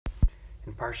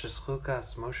In Parsha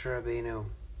Chukas, Moshe Rabbeinu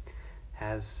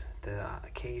has the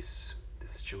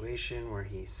situation where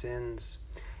he sins,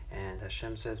 and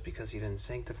Hashem says, because you didn't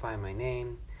sanctify my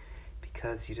name,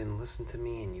 because you didn't listen to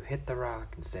me and you hit the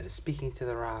rock instead of speaking to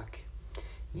the rock,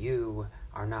 you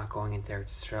are not going into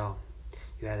Eretz Yisrael.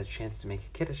 You had a chance to make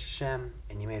a Kiddush Hashem,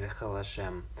 and you made a Chil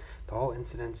Hashem. The whole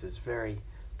incident is very,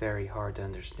 very hard to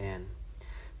understand.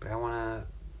 But I want to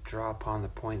draw upon the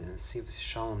point in Sivas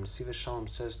Shalom. Sivas Shalom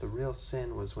says the real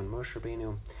sin was when Moshe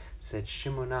Rabbeinu said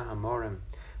Shimona Hamorim.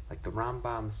 Like the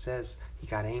Rambam says, he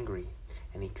got angry.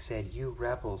 And he said, you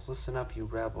rebels, listen up, you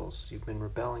rebels. You've been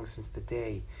rebelling since the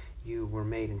day you were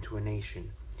made into a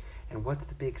nation. And what's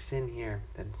the big sin here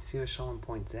that Sivas Shalom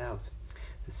points out?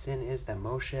 The sin is that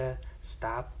Moshe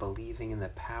stopped believing in the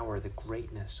power, the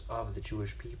greatness of the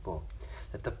Jewish people.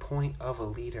 That the point of a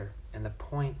leader and the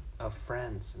point of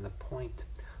friends and the point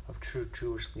of true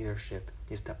Jewish leadership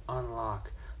is to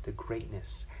unlock the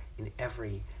greatness in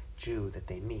every Jew that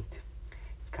they meet.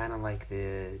 It's kind of like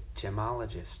the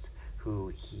gemologist who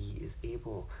he is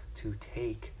able to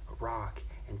take a rock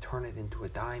and turn it into a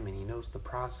diamond. He knows the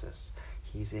process.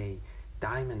 He's a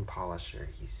diamond polisher.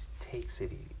 He takes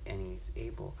it and he's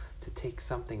able to take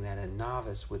something that a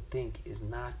novice would think is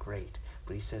not great.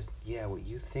 But he says, yeah, what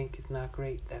you think is not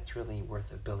great, that's really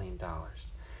worth $1 billion.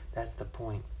 That's the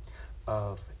point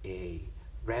of a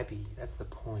Rebbe. That's the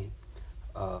point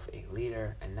of a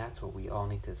leader. And that's what we all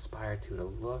need to aspire to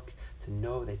look, to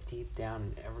know that deep down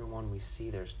in everyone we see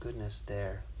there's goodness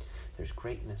there. There's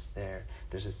greatness there.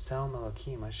 There's a Tzelem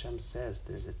Elokim. Hashem says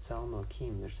there's a Tzelem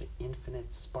Elokim. There's an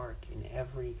infinite spark in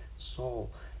every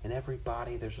soul. In every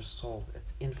body there's a soul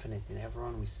that's infinite in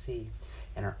everyone we see.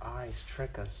 And our eyes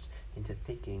trick us into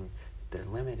thinking they're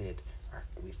limited.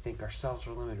 We think ourselves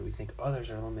are limited. We think others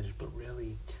are limited. But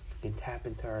really, we can tap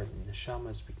into our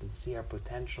neshamas. We can see our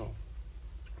potential.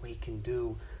 We can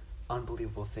do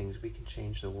unbelievable things. We can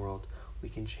change the world. We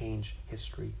can change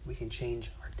history. We can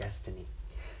change our destiny.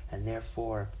 And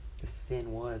therefore, the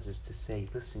sin is to say,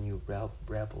 listen, you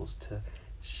rebels,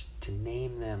 to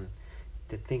name them,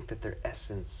 to think that their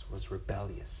essence was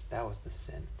rebellious. That was the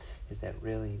sin, is that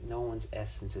really no one's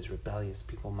essence is rebellious.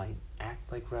 People might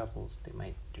act like rebels. They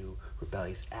might do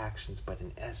rebellious actions, but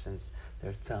in essence,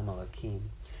 they're Tzelem Elokim.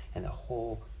 And the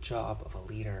whole job of a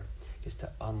leader is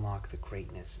to unlock the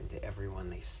greatness into everyone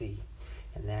they see.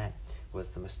 And that was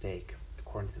the mistake,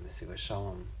 according to the Sivas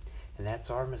Shalom. And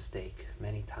that's our mistake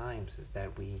many times, is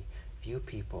that we view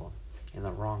people in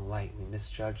the wrong light. We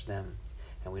misjudge them,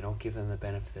 and we don't give them the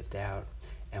benefit of the doubt,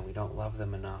 and we don't love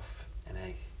them enough. And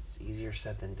it's easier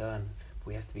said than done.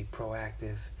 We have to be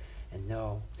proactive and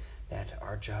know that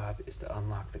our job is to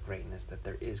unlock the greatness, that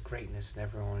there is greatness in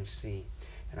everyone we see.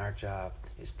 And our job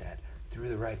is that through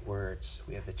the right words,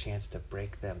 we have the chance to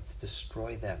break them, to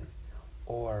destroy them,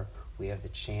 or we have the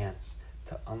chance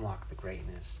to unlock the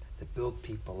greatness, to build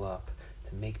people up,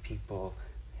 to make people,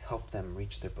 help them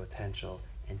reach their potential,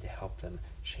 and to help them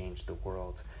change the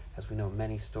world. As we know,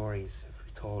 many stories have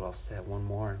been told. I'll say one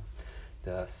more.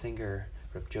 The singer,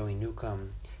 Rabbi Jake,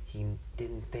 he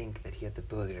didn't think that he had the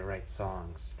ability to write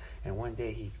songs. And one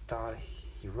day he thought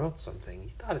he wrote something. He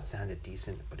thought it sounded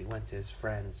decent, but he went to his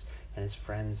friends, and his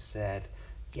friends said,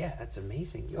 yeah, that's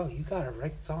amazing. Yo, you gotta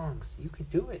write songs. You could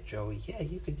do it, Joey. Yeah,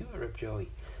 you could do it, Rabbi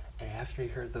Joey. And after he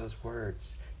heard those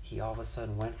words, he all of a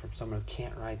sudden went from someone who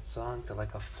can't write song to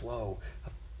like a flow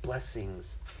of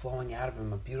blessings flowing out of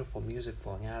him, a beautiful music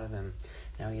flowing out of him.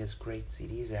 Now he has great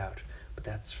CDs out. But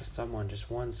that's for someone, just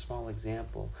one small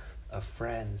example of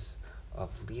friends,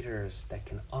 of leaders that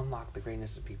can unlock the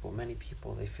greatness of people. Many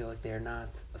people, they feel like they're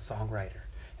not a songwriter.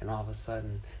 And all of a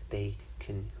sudden, they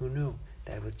can, who knew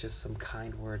that with just some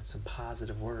kind words, some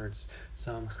positive words,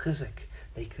 some chizuk,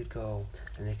 they could go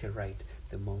and they could write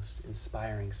the most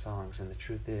inspiring songs. And the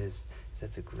truth is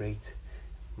that's a great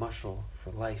mushal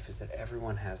for life, is that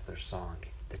everyone has their song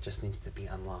that just needs to be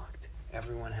unlocked.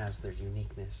 Everyone has their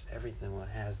uniqueness. Everyone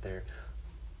has their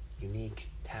unique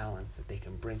talents that they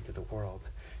can bring to the world.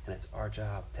 And it's our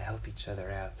job to help each other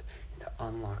out and to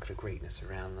unlock the greatness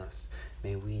around us.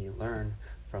 May we learn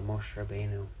from Moshe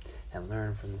Rabbeinu and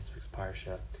learn from this week's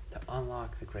Parsha to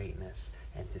unlock the greatness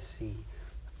and to see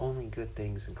only good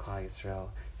things in Klal Yisrael.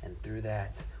 And through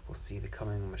that, we'll see the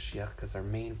coming of Mashiach, because our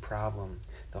main problem,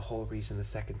 the whole reason the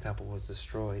second temple was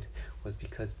destroyed, was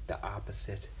because the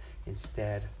opposite.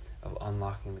 Instead of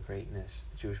unlocking the greatness,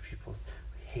 the Jewish people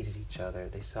hated each other.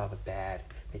 They saw the bad.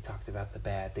 They talked about the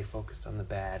bad. They focused on the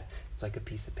bad. It's like a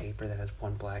piece of paper that has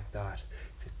one black dot.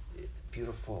 If it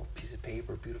beautiful piece of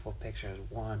paper, beautiful picture has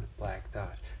one black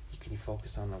dot. You can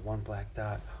focus on the one black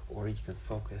dot, or you can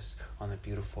focus on the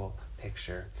beautiful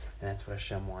picture. And that's what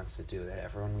Hashem wants to do, that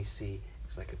everyone we see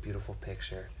is like a beautiful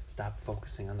picture. Stop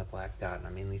focusing on the black dot, and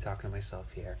I'm mainly talking to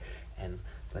myself here, and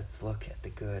let's look at the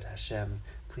good. Hashem,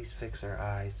 please fix our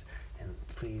eyes, and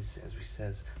please, as we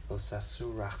says, Lo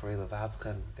sasu rachrei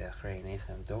levavchem ve'achrei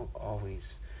einechem. Don't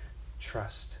always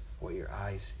trust what your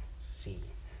eyes see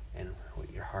and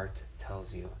what your heart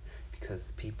tells you, because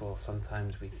the people,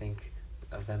 sometimes we think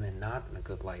of them in not in a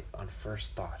good light on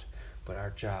first thought, but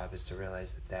our job is to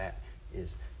realize that that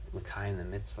is Mekayim the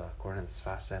mitzvah, according to the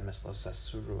Sfas Emes, Lo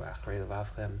sasuru achrei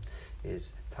levavchem,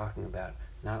 is talking about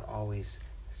not always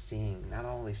seeing, not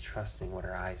always trusting what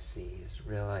our eyes see, is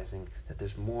realizing that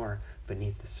there's more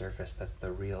beneath the surface. That's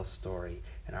the real story,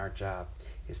 and our job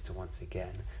is to once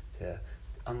again to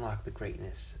unlock the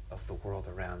greatness of the world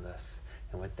around us.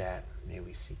 And with that, may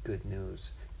we see good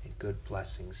news and good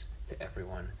blessings to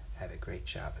everyone. Have a great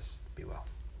Shabbos. Be well.